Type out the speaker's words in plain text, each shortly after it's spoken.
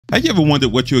Have you ever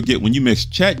wondered what you'll get when you mix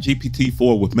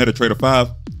ChatGPT4 with MetaTrader 5?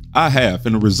 I have,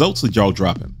 and the results are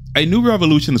jaw-dropping. A new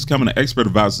revolution is coming to expert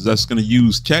advisors that's going to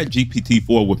use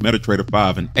ChatGPT4 with MetaTrader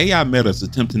 5, and AI Meta is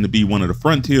attempting to be one of the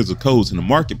frontiers of codes in the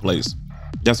marketplace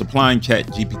that's applying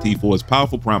ChatGPT4's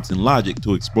powerful prompts and logic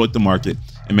to exploit the market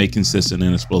and make consistent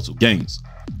and explosive gains.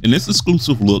 In this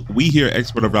exclusive look, we here at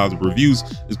Expert Advisor Reviews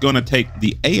is going to take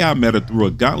the AI Meta through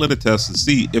a gauntlet of tests to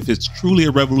see if it's truly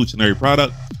a revolutionary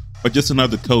product or just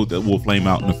another code that will flame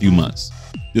out in a few months.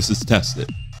 This is Tested.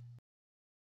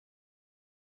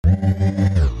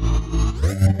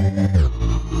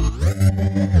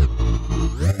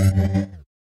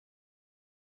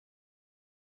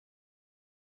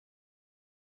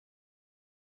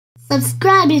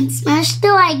 Subscribe and smash the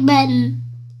like button.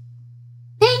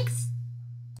 Thanks.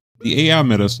 The AI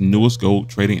Meta's newest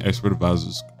gold trading expert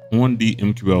advisors on the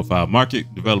MQL5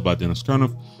 market, developed by Dennis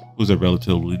Kernev, who's a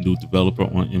relatively new developer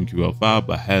on MQL5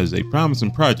 but has a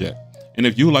promising project. And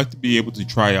if you would like to be able to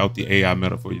try out the AI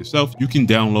Meta for yourself, you can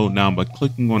download now by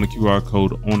clicking on the QR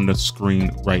code on the screen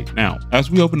right now.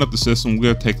 As we open up the system,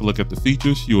 we'll take a look at the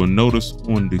features. You will notice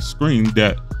on the screen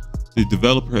that the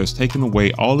developer has taken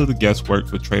away all of the guesswork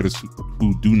for traders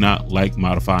who do not like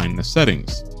modifying the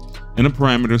settings. In the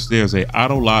parameters, there's a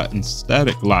auto lot and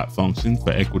static lot function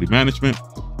for equity management,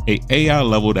 a AI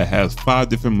level that has 5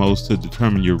 different modes to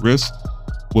determine your risk,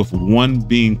 with 1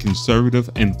 being conservative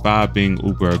and 5 being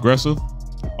uber aggressive.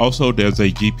 Also, there's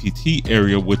a GPT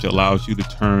area which allows you to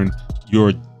turn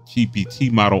your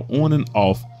GPT model on and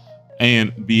off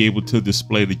and be able to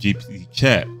display the GPT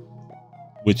chat,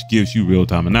 which gives you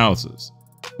real-time analysis.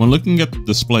 When looking at the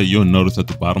display, you'll notice at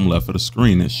the bottom left of the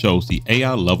screen, it shows the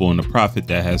AI level and the profit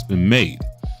that has been made.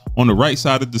 On the right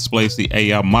side, it displays the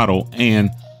AI model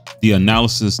and the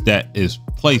analysis that is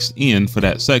placed in for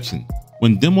that section.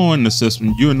 When demoing the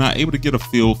system, you're not able to get a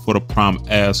feel for the prompt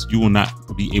as you will not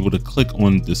be able to click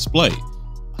on display.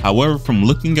 However, from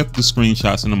looking at the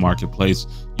screenshots in the marketplace,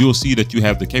 you'll see that you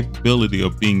have the capability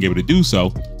of being able to do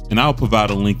so. And I'll provide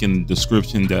a link in the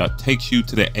description that takes you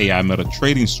to the AI Meta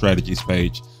Trading Strategies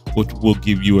page, which will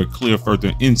give you a clear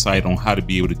further insight on how to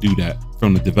be able to do that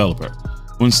from the developer.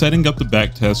 When setting up the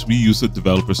backtest, we use the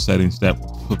developer settings that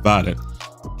provided,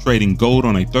 trading gold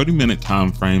on a 30-minute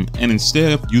time frame, and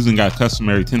instead of using our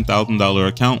customary $10,000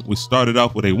 account, we started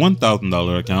off with a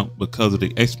 $1,000 account because of the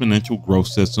exponential growth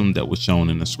system that was shown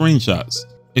in the screenshots.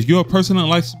 If you're a person that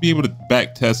likes to be able to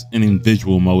backtest in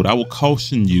visual mode, I will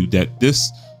caution you that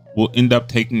this will end up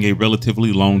taking a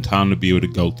relatively long time to be able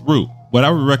to go through. What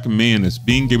I would recommend is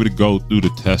being able to go through the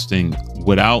testing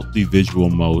without the visual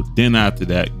mode. Then after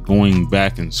that, going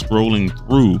back and scrolling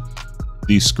through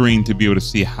the screen to be able to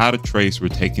see how the trades were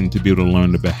taken, to be able to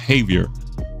learn the behavior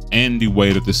and the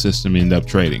way that the system ended up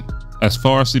trading. As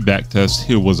far as the backtest,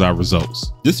 here was our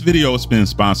results. This video has been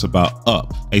sponsored by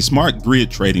Up, a smart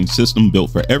grid trading system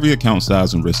built for every account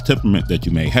size and risk temperament that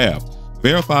you may have.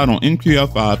 Verified on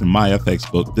MQL5 and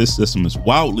MyFXBook, this system is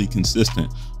wildly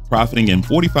consistent, profiting in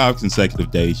 45 consecutive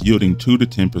days, yielding 2 to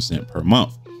 10% per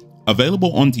month.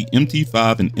 Available on the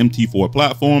MT5 and MT4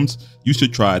 platforms, you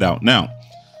should try it out now.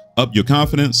 Up your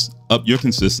confidence, up your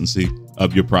consistency,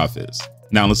 up your profits.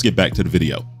 Now let's get back to the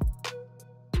video.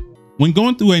 When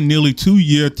going through a nearly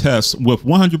 2-year test with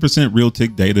 100% real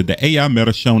tick data, the AI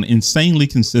Meta shown insanely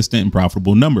consistent and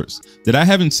profitable numbers that I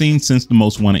haven't seen since the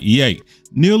most wanted EA,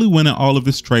 nearly winning all of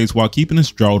its trades while keeping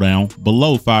its drawdown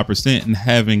below 5% and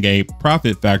having a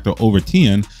profit factor over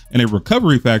 10 and a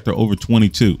recovery factor over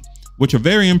 22, which are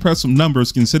very impressive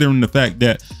numbers considering the fact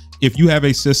that if you have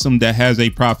a system that has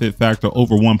a profit factor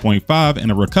over 1.5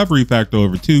 and a recovery factor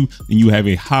over 2, then you have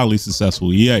a highly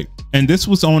successful EA. And this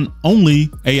was on only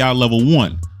AI level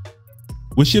 1,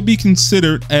 which should be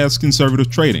considered as conservative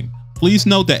trading. Please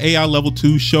note that AI level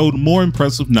 2 showed more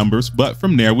impressive numbers, but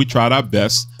from there we tried our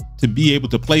best to be able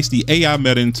to place the AI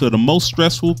Meta into the most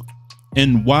stressful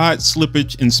and wide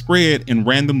slippage and spread and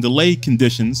random delay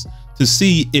conditions to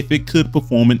see if it could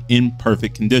perform in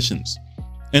imperfect conditions.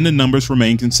 And the numbers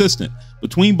remain consistent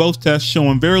between both tests,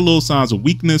 showing very little signs of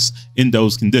weakness in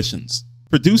those conditions,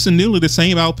 producing nearly the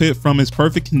same output from its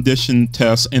perfect condition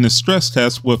test and its stress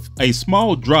test with a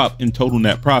small drop in total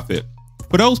net profit.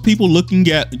 For those people looking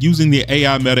at using the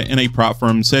AI Meta in a prop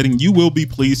firm setting, you will be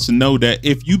pleased to know that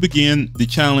if you began the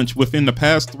challenge within the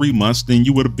past 3 months, then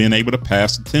you would have been able to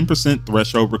pass the 10%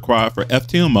 threshold required for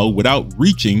FTMO without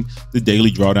reaching the daily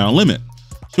drawdown limit,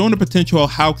 showing the potential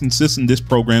of how consistent this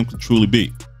program could truly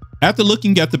be. After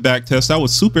looking at the backtest, I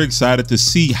was super excited to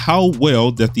see how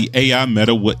well that the AI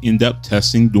Meta would end up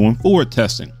testing during forward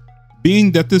testing.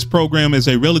 Being that this program is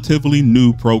a relatively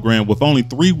new program with only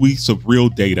 3 weeks of real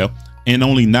data and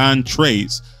only 9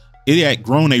 trades, it had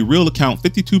grown a real account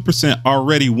 52%,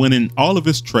 already winning all of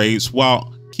its trades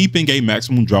while keeping a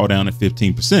maximum drawdown at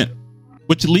 15%.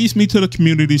 Which leads me to the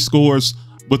community scores,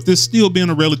 with this still being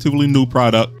a relatively new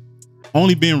product,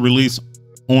 only being released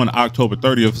on October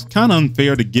 30th, it's kind of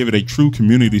unfair to give it a true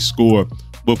community score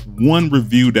with one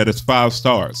review that is 5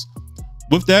 stars.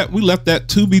 With that, we left that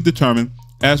to be determined,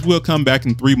 as we'll come back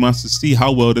in 3 months to see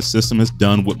how well the system has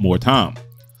done with more time.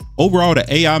 Overall, the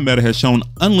AI meta has shown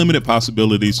unlimited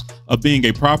possibilities of being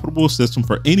a profitable system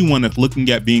for anyone that's looking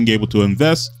at being able to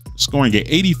invest, scoring an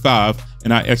 85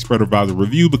 in our expert advisor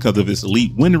review because of its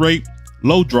elite win rate,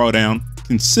 low drawdown,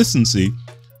 consistency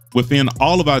within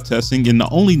all of our testing, and the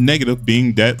only negative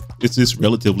being that it's just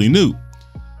relatively new.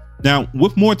 Now,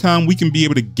 with more time, we can be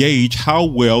able to gauge how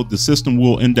well the system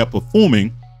will end up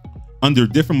performing under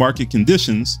different market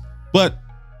conditions, but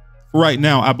for right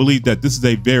now, I believe that this is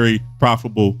a very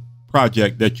profitable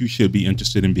project that you should be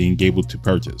interested in being able to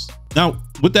purchase. Now,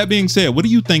 with that being said, what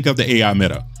do you think of the AI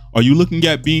meta? Are you looking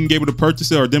at being able to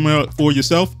purchase it or demo it for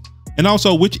yourself? And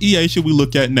also, which EA should we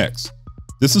look at next?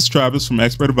 This is Travis from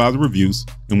Expert Advisor Reviews,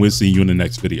 and we'll see you in the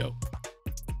next video.